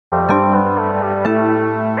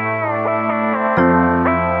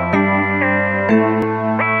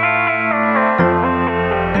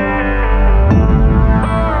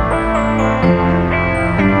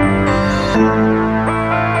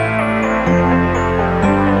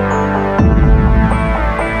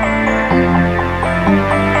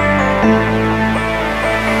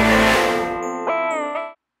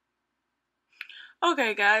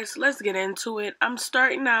guys, let's get into it. I'm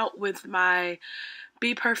starting out with my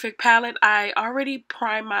BPERFECT palette. I already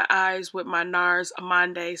primed my eyes with my NARS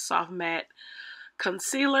Amande Soft Matte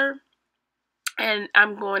Concealer, and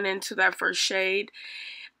I'm going into that first shade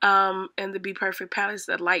in the BPERFECT palette. It's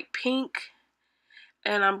the light pink,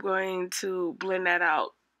 and I'm going to blend that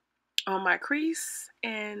out on my crease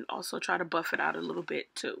and also try to buff it out a little bit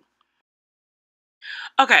too.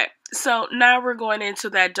 Okay, so now we're going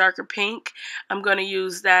into that darker pink. I'm going to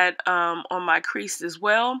use that on my crease as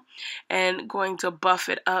well, and going to buff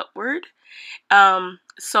it upward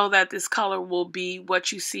so that this color will be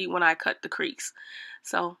what you see when I cut the crease.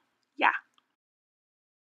 So yeah.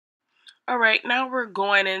 Alright, now we're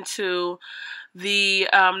going into the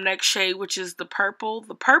next shade, which is the purple.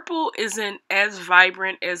 The purple isn't as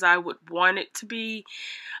vibrant as I would want it to be.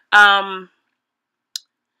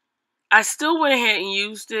 I still went ahead and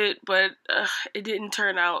used it, but it didn't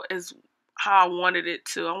turn out as how I wanted it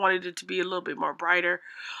to. I wanted it to be a little bit more brighter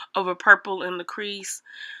of a purple in the crease.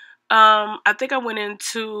 I think I went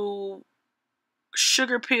into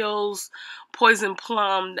Sugar Pills Poison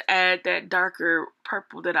Plum to add that darker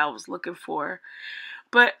purple that I was looking for.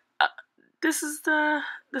 But this is the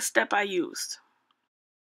step I used.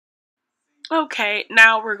 Okay,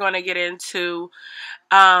 now we're going to get into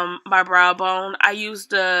my brow bone. I used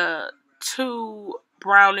the two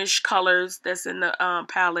brownish colors that's in the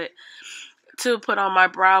palette to put on my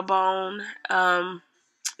brow bone.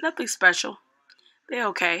 Nothing special. They're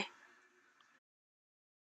okay.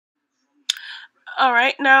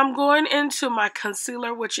 Alright, now I'm going into my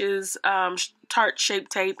concealer, which is Tarte Shape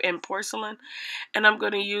Tape and Porcelain. And I'm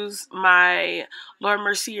going to use my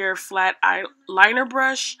Mercier flat eyeliner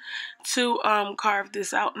brush to carve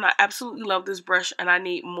this out. And I absolutely love this brush, and I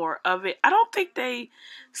need more of it. I don't think they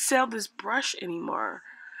sell this brush anymore.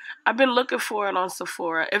 I've been looking for it on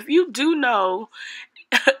Sephora. If you do know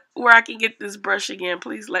where I can get this brush again,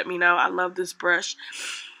 please let me know. I love this brush.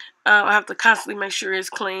 I have to constantly make sure it's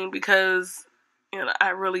clean because, you know,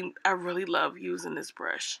 I really love using this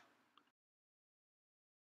brush.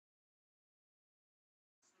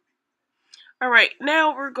 Alright,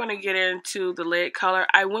 now we're going to get into the lid color.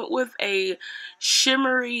 I went with a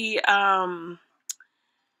shimmery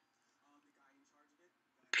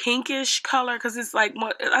pinkish color because it's like,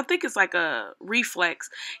 I think it's like a reflex,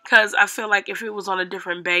 because I feel like if it was on a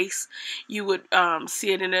different base, you would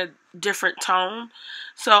see it in a different tone.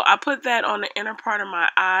 So I put that on the inner part of my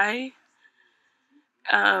eye.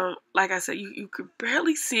 Like I said, you could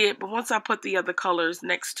barely see it, but once I put the other colors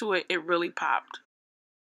next to it, it really popped.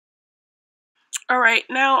 Alright,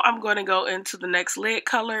 now I'm going to go into the next lid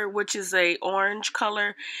color, which is a orange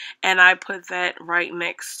color, and I put that right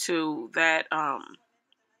next to that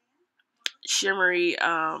shimmery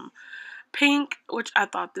pink, which I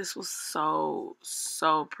thought this was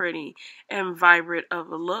so pretty and vibrant of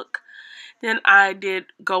a look. Then I did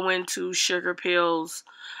go into Sugar Pills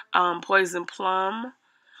Poison Plum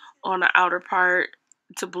on the outer part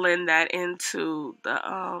to blend that into the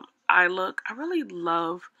eye look. I really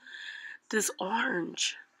love this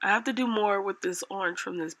orange. I have to do more with this orange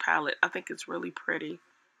from this palette. I think it's really pretty.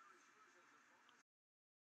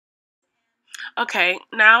 Okay,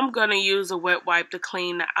 now I'm going to use a wet wipe to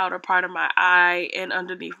clean the outer part of my eye and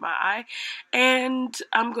underneath my eye. And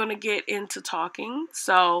I'm going to get into talking.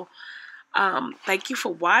 So, thank you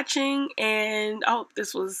for watching. And I hope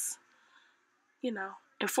this was, you know,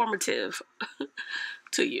 informative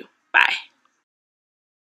to you. Bye.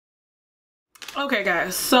 Okay,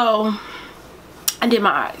 guys. So, I did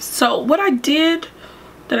my eyes. So, what I did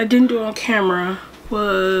that I didn't do on camera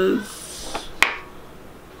was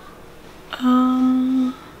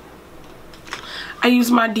I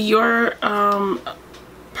used my Dior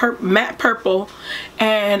matte purple,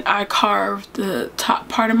 and I carved the top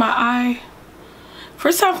part of my eye.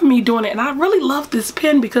 First time for me doing it, and I really love this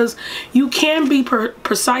pen because you can be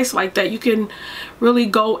precise like that. You can really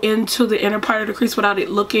go into the inner part of the crease without it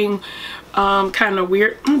looking kind of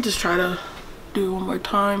weird. I'm just try to do it one more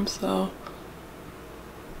time. So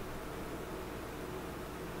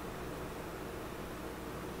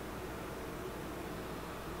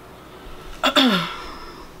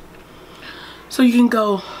you can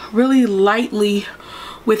go really lightly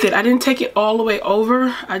with it. I didn't take it all the way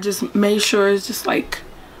over. I just made sure it's just like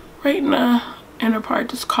right in the inner part,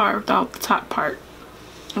 just carved out the top part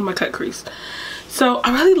of my cut crease. So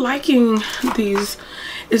I'm really liking these.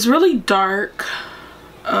 It's really dark,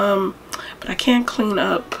 but I can clean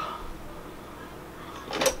up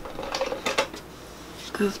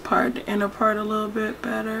this part, the inner part, a little bit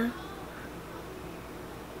better.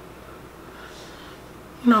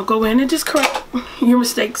 You know, go in and just correct your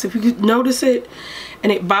mistakes if you notice it,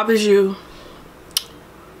 and it bothers you,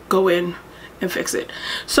 go in and fix it.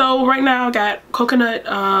 So right now I got coconut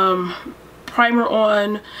primer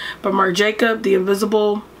on by Marc Jacob, the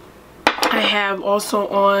Invisible. I have also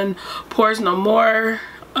on Pores No More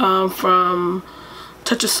from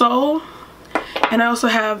Touch of Soul, and I also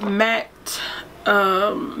have matte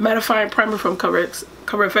mattifying primer from Cover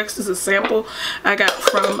FX. This is a sample I got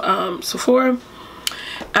from Sephora.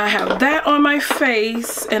 I have that on my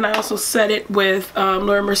face, and I also set it with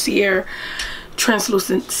Laura Mercier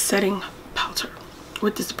translucent setting powder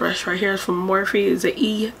with this brush right here. It's from Morphe. It's an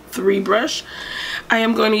E3 brush. I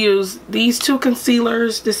am going to use these two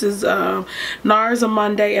concealers. This is NARS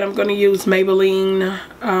Amande, and I'm going to use Maybelline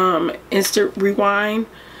Instant Rewind.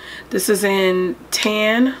 This is in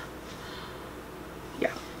tan.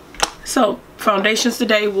 Yeah. So foundations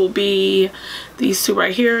today will be these two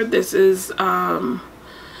right here. This is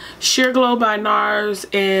Sheer Glow by NARS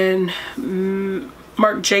and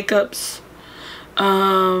Marc Jacobs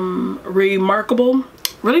Remarkable.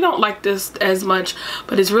 Really don't like this as much,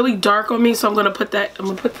 but it's really dark on me, so I'm gonna put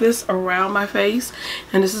this around my face,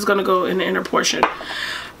 and this is gonna go in the inner portion.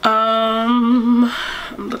 I'm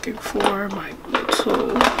looking for my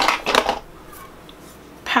little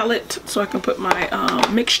palette so I can put my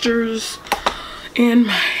mixtures in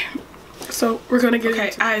my, so we're gonna get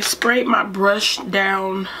okay. I sprayed my brush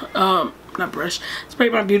down,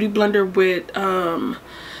 sprayed my beauty blender with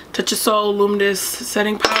Touch of Soul Luminous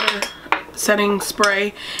setting powder, setting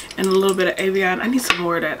spray, and a little bit of Avion. I need some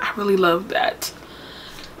more of that. I really love that.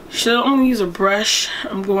 Should only use a brush.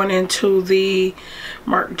 I'm going into the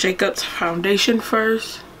Marc Jacobs foundation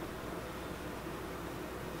first.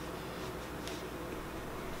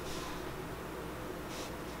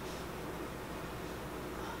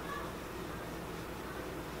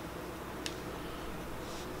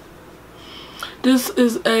 This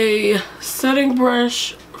is a setting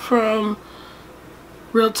brush from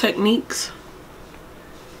Real Techniques.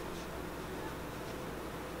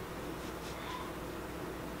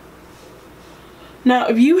 Now,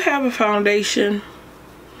 if you have a foundation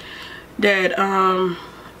that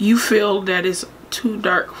you feel that is too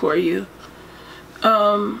dark for you,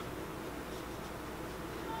 you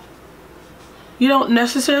don't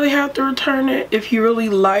necessarily have to return it if you really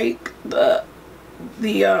like the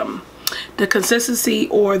consistency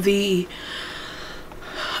or the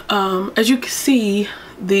as you can see,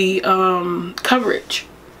 the coverage.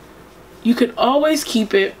 You can always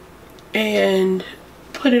keep it and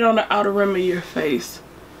put it on the outer rim of your face.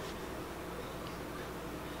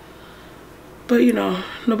 But you know,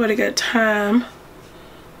 nobody got time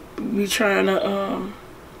to be trying to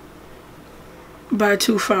buy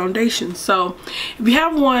two foundations. So if you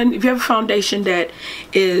have a foundation that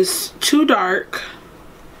is too dark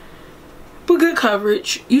with good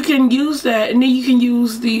coverage, you can use that, and then you can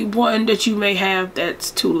use the one that you may have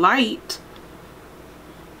that's too light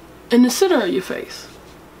in the center of your face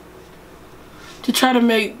to try to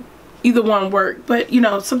make either one work. But you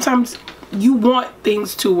know, sometimes you want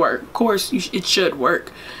things to work. Of course it should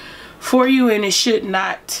work for you, and it should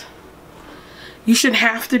not, you shouldn't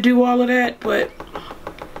have to do all of that. But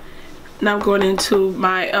now I'm going into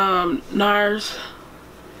my NARS.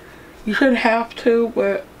 You shouldn't have to,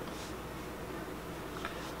 but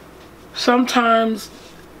sometimes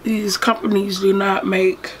these companies do not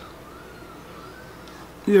make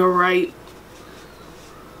your right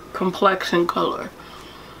complexion color,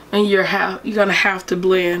 and you're gonna have to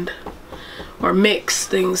blend or mix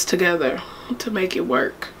things together to make it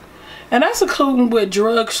work. And that's including with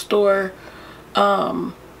drugstore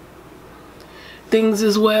things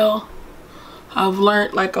as well. I've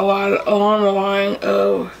learned like a lot along the line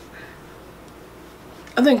of,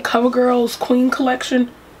 I think CoverGirl's Queen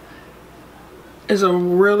Collection is a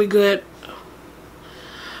really good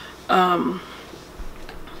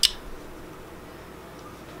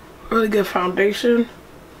foundation,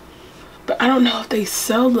 but I don't know if they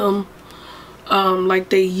sell them like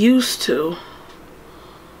they used to.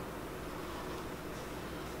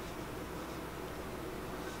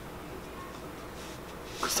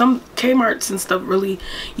 Some Kmart's and stuff, really,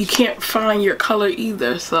 you can't find your color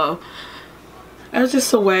either. So that's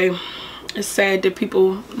just the way. It's sad that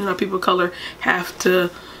people, you know, people of color have to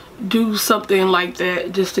do something like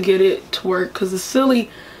that just to get it to work, because it's silly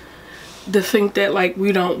to think that like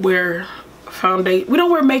we don't wear foundation, we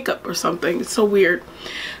don't wear makeup or something. It's so weird.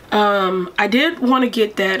 I did want to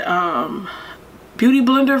get that Beauty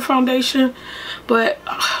Blender foundation, but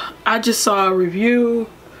I just saw a review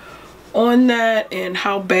on that and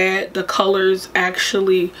how bad the colors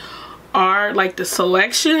actually are, like the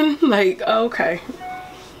selection, like okay,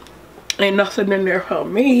 ain't nothing in there for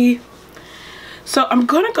me. So I'm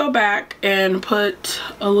gonna go back and put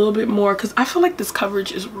a little bit more because I feel like this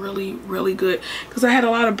coverage is really, really good, because I had a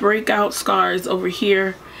lot of breakout scars over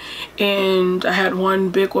here and I had one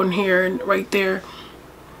big one here and right there.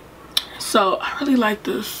 So I really like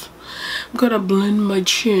this. I'm gonna blend my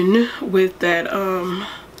chin with that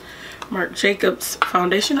Marc Jacobs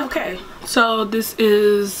foundation. Okay, so this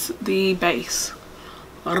is the base.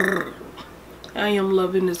 I am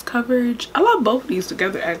loving this coverage. I love both of these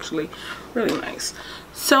together, actually. Really nice.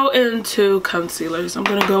 So into concealers, I'm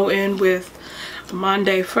gonna go in with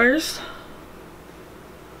Amande first.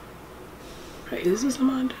 Right, is this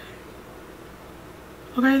Amande?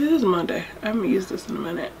 Okay, this is Amande. I haven't used this in a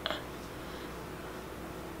minute.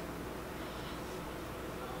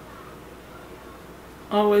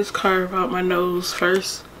 Always carve out my nose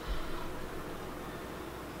first.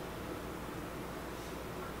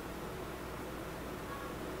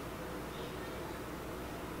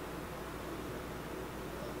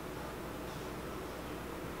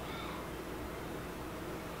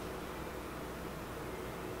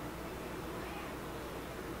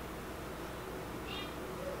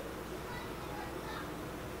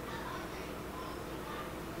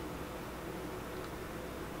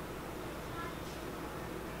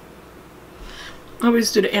 I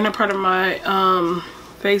always do the inner part of my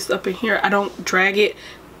face up in here. I don't drag it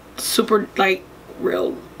super like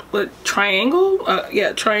real triangle.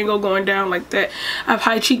 Yeah, triangle going down like that. I have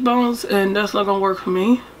high cheekbones and that's not gonna work for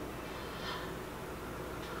me.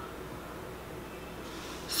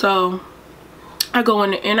 So I go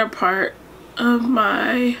in the inner part of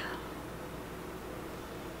my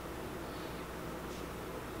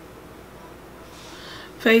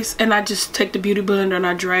face and I just take the beauty blender and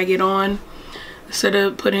I drag it on, instead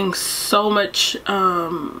of putting so much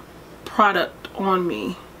product on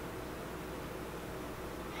me.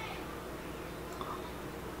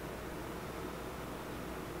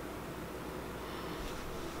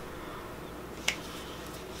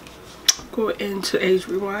 Go into Age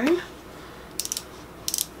Rewind.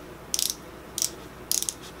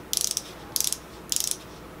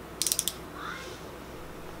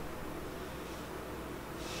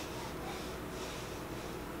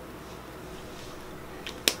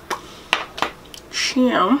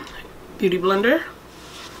 Sham Beauty Blender.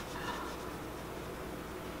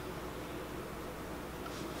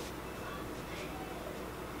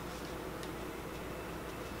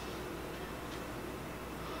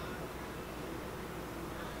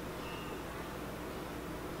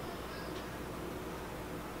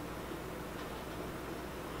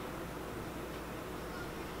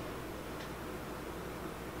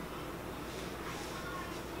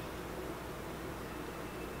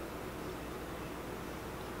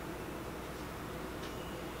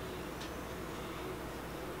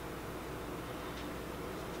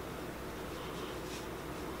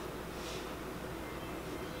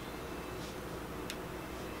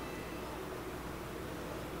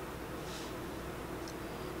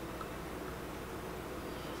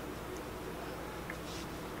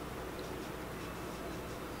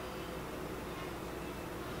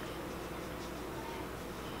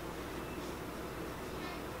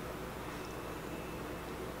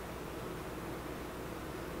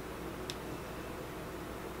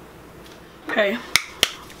 Okay,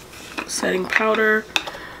 setting powder.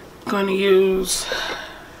 I'm going to use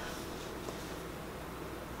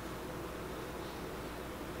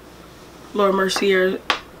Laura Mercier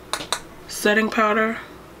setting powder.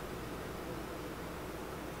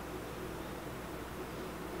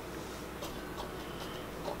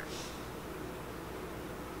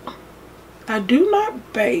 I do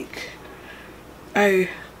not bake. I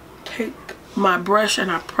take my brush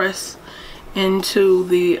and I press into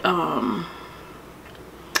the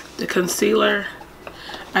concealer.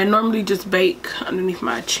 I normally just bake underneath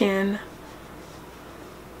my chin.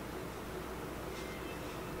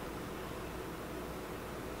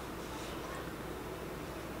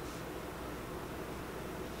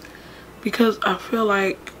 Because I feel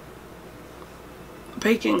like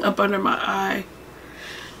baking up under my eye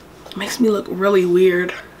makes me look really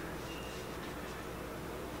weird.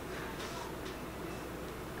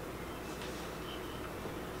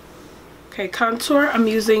 Okay, contour. I'm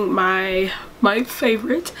using my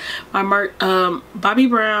favorite, my Bobbi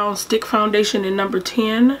Brown Stick Foundation in number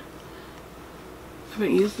 10. I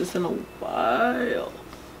haven't used this in a while.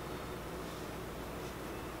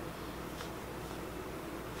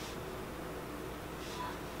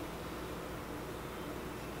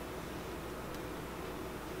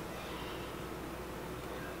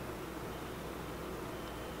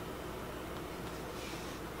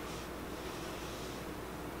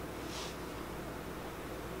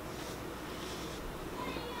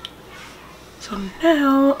 So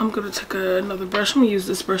now I'm gonna take another brush. I'm gonna use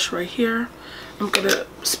this brush right here. I'm gonna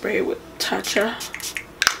spray it with Tatcha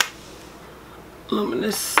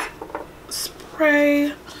Luminous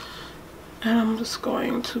Spray, and I'm just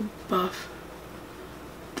going to buff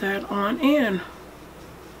that on in.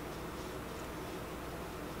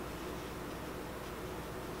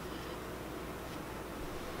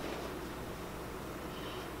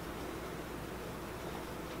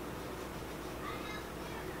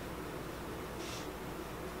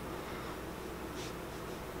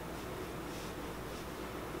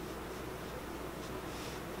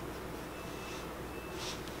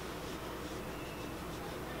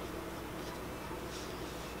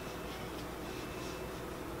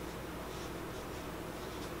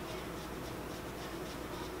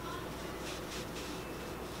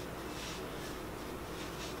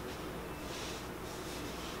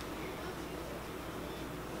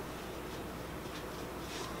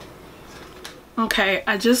 Okay,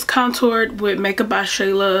 I just contoured with Makeup by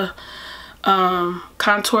Shayla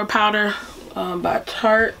contour powder by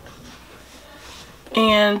Tarte,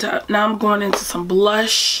 and now I'm going into some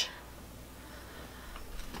blush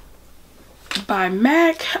by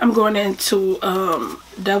MAC. I'm going into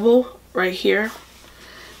Devil right here.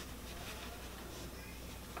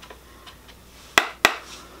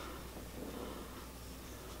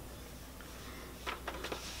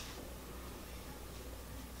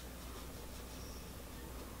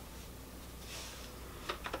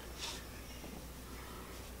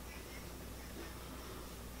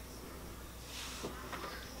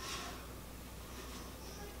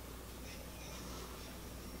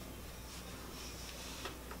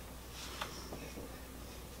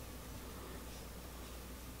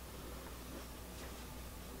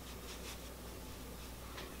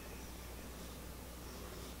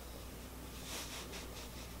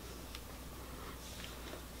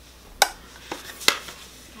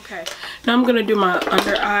 Okay, now I'm gonna do my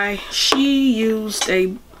under eye. She used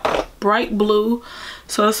a bright blue,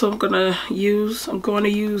 so that's what I'm gonna use. I'm going to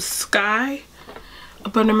use Sky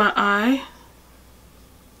up under my eye.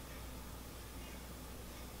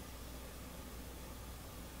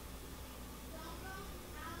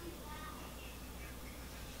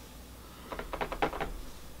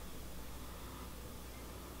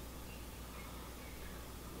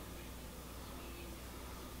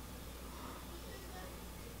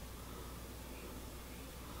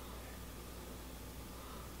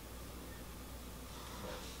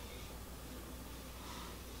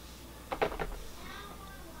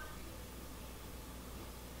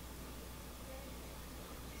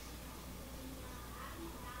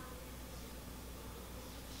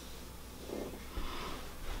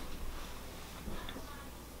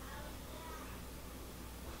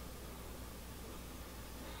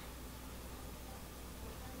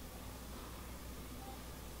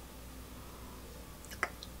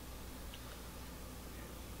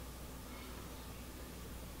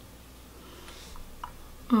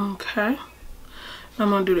 Okay, I'm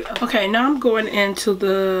gonna do the okay. Now I'm going into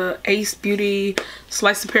the Ace Beauty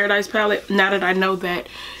Slice of Paradise palette. Now that I know that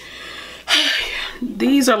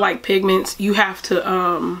these are like pigments, you have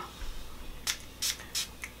to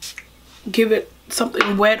give it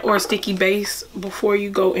something wet or a sticky base before you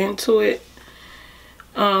go into it,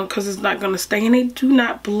 because it's not gonna stay, and they do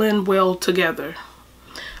not blend well together.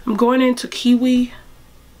 I'm going into Kiwi.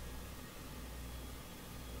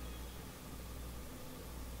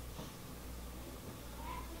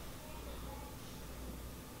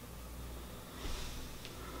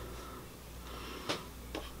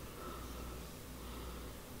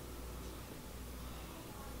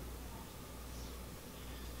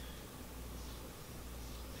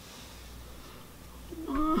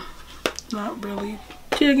 Not really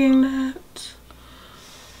digging that.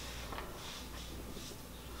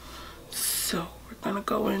 So we're gonna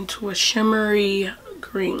go into a shimmery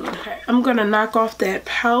green. Okay, I'm gonna knock off that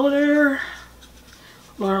powder,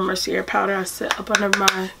 Laura Mercier powder I set up under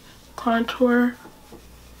my contour.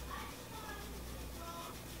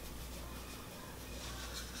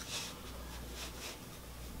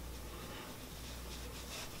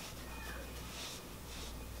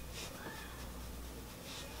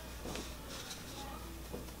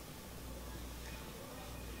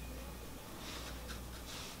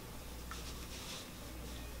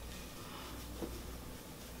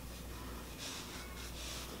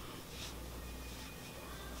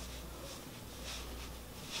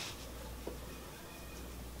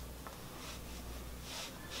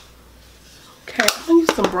 Okay, I'm gonna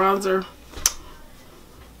use some bronzer.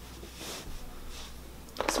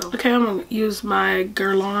 So, okay, I'm gonna use my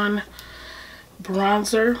Guerlain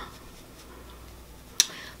bronzer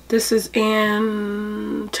This is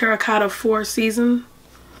in Terra-Cotta 4 season.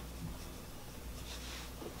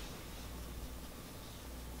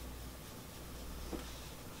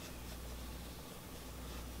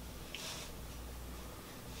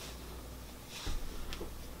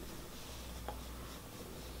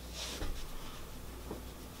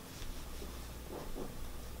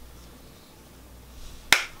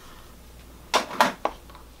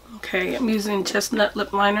 Okay, I'm using chestnut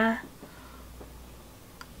lip liner.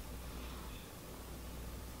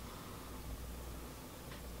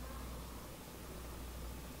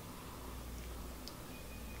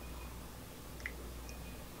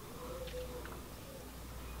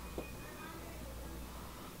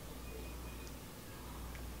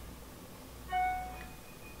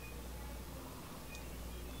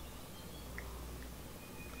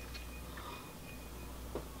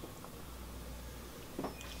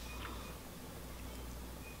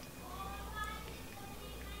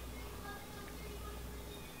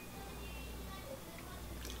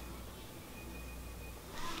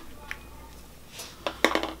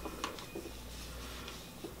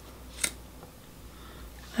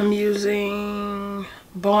 I'm using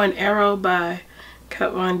Bow and Arrow by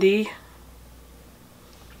Kat Von D.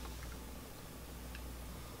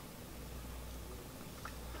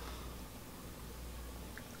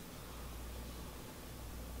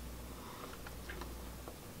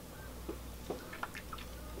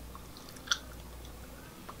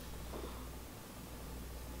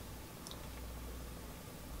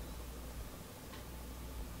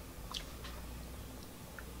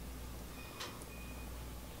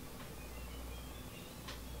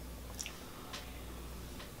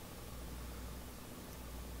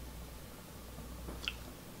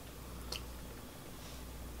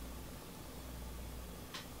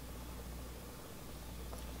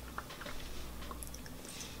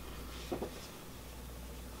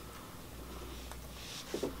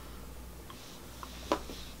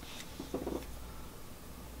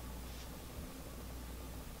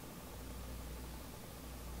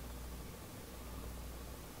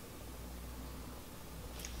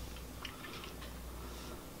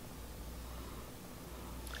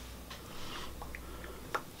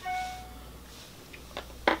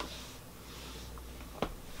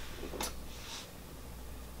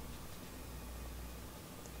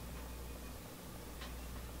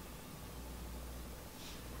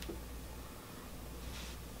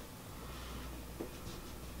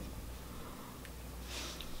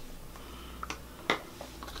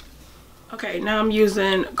 Okay, now I'm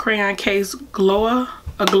using Crayon Case glowla.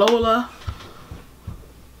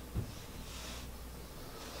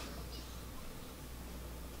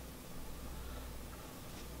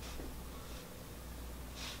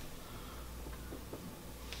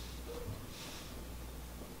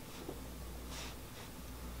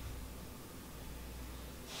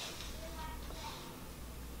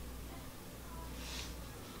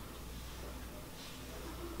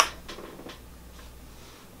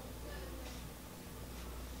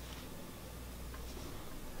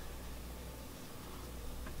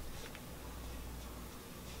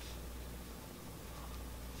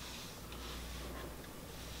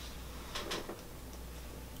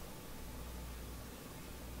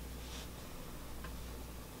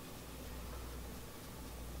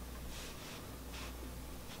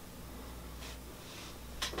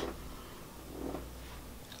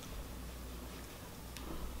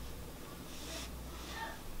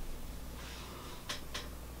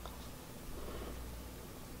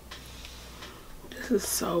 This is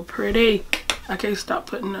so pretty. I can't stop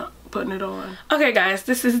putting it on. Okay guys,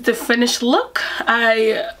 this is the finished look.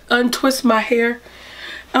 I untwist my hair.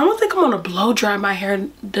 I don't think I'm gonna blow dry my hair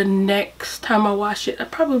the next time I wash it.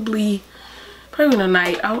 Probably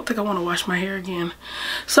tonight. I don't think I want to wash my hair again.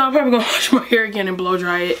 So I'm probably gonna wash my hair again and blow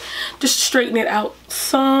dry it. Just straighten it out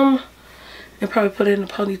some and probably put it in a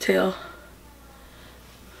ponytail.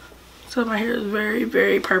 So my hair is very,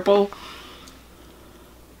 very purple.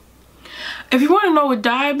 If you want to know what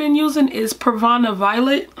dye I've been using, is Pravana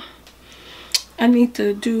Violet. I need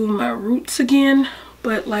to do my roots again,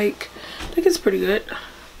 but like, I think it's pretty good.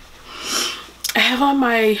 I have on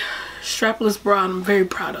my strapless bra and I'm very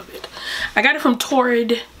proud of it. I got it from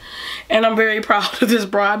Torrid and I'm very proud of this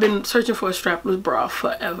bra. I've been searching for a strapless bra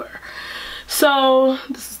forever. So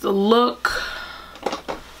this is the look.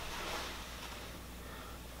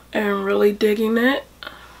 And really digging it.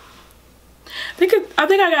 I think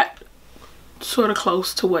I got sort of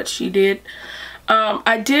close to what she did.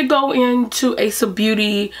 I did go into Ace of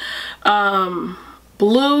Beauty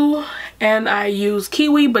blue and I used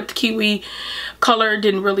kiwi, but the kiwi color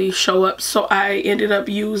didn't really show up, so I ended up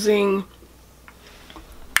using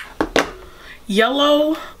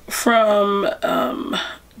yellow from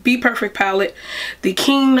BPERFECT palette, the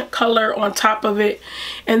Keen color on top of it,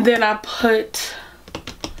 and then I put,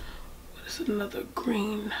 what is another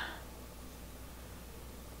green?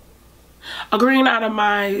 A green out of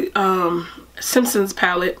my Simpsons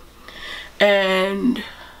palette, and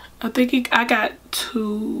I think I got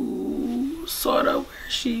to sort of where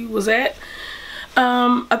she was at.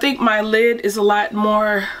 I think my lid is a lot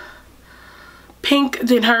more pink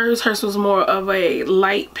than hers. Hers was more of a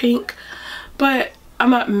light pink, but I'm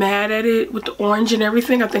not mad at it with the orange and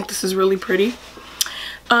everything. I think this is really pretty.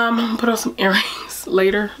 I'm gonna put on some earrings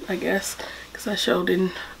later, I guess, because I sure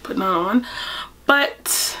didn't put none on.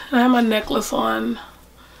 But I have my necklace on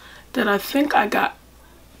that I think I got.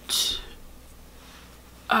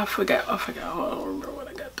 I forgot. I don't remember what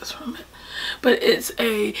I got this from. But it's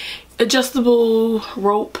a adjustable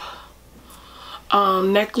rope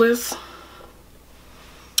necklace.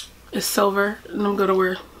 It's silver, and I'm gonna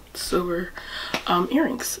wear silver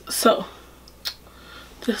earrings. So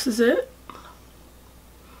this is it.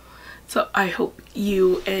 So I hope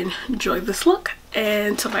you enjoy this look,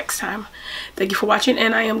 and until next time, thank you for watching.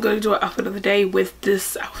 And I am going to do an outfit of the day with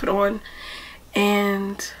this outfit on,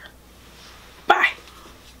 and